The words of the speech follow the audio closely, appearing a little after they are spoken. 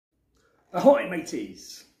Ahoy,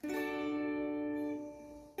 mateys!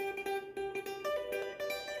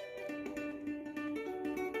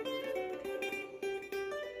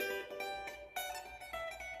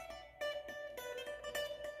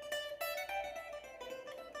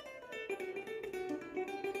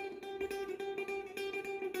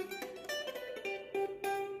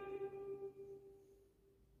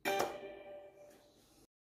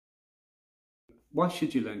 Why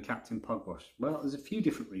should you learn Captain Pugwash? Well, there's a few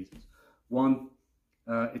different reasons. One,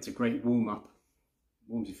 it's a great warm-up,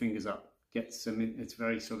 warms your fingers up, gets some. It's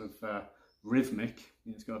very sort of rhythmic.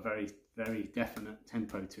 It's got a very, very definite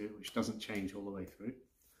tempo to it, which doesn't change all the way through.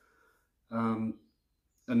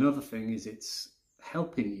 Another thing is it's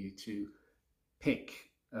helping you to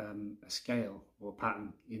pick a scale or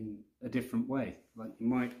pattern in a different way. Like you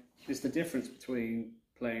might, there's the difference between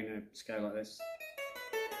playing a scale like this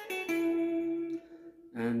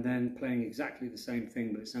and then playing exactly the same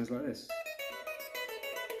thing, but it sounds like this.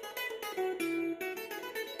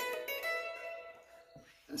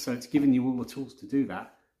 So it's giving you all the tools to do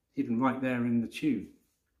that, hidden right there in the tune.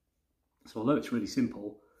 So although it's really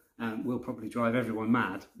simple and will probably drive everyone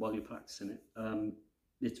mad while you're practicing it,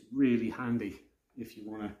 it's really handy if you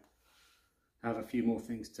want to have a few more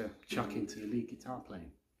things to chuck into your lead guitar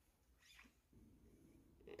playing.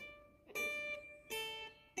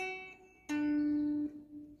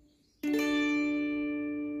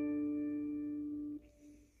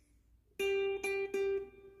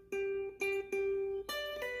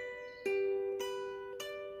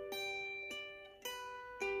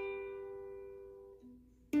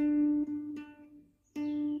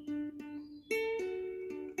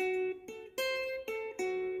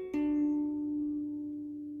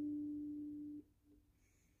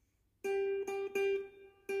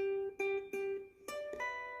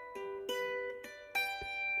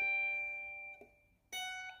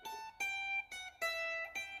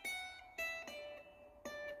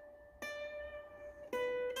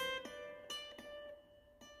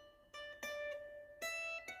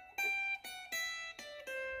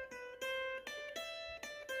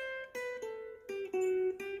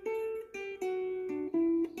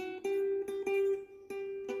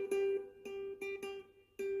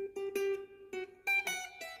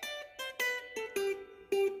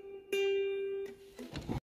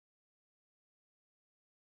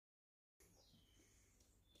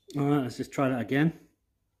 Alright, let's just try that again.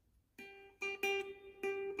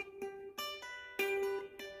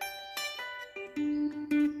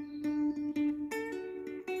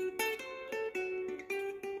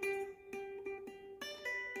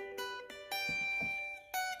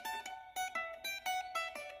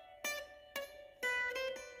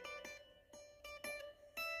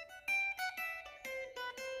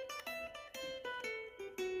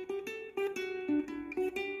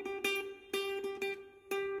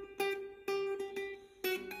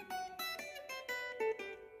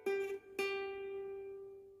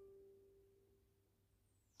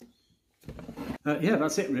 Yeah,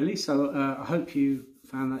 that's it really. So I hope you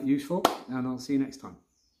found that useful, and I'll see you next time.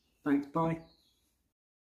 Thanks, bye.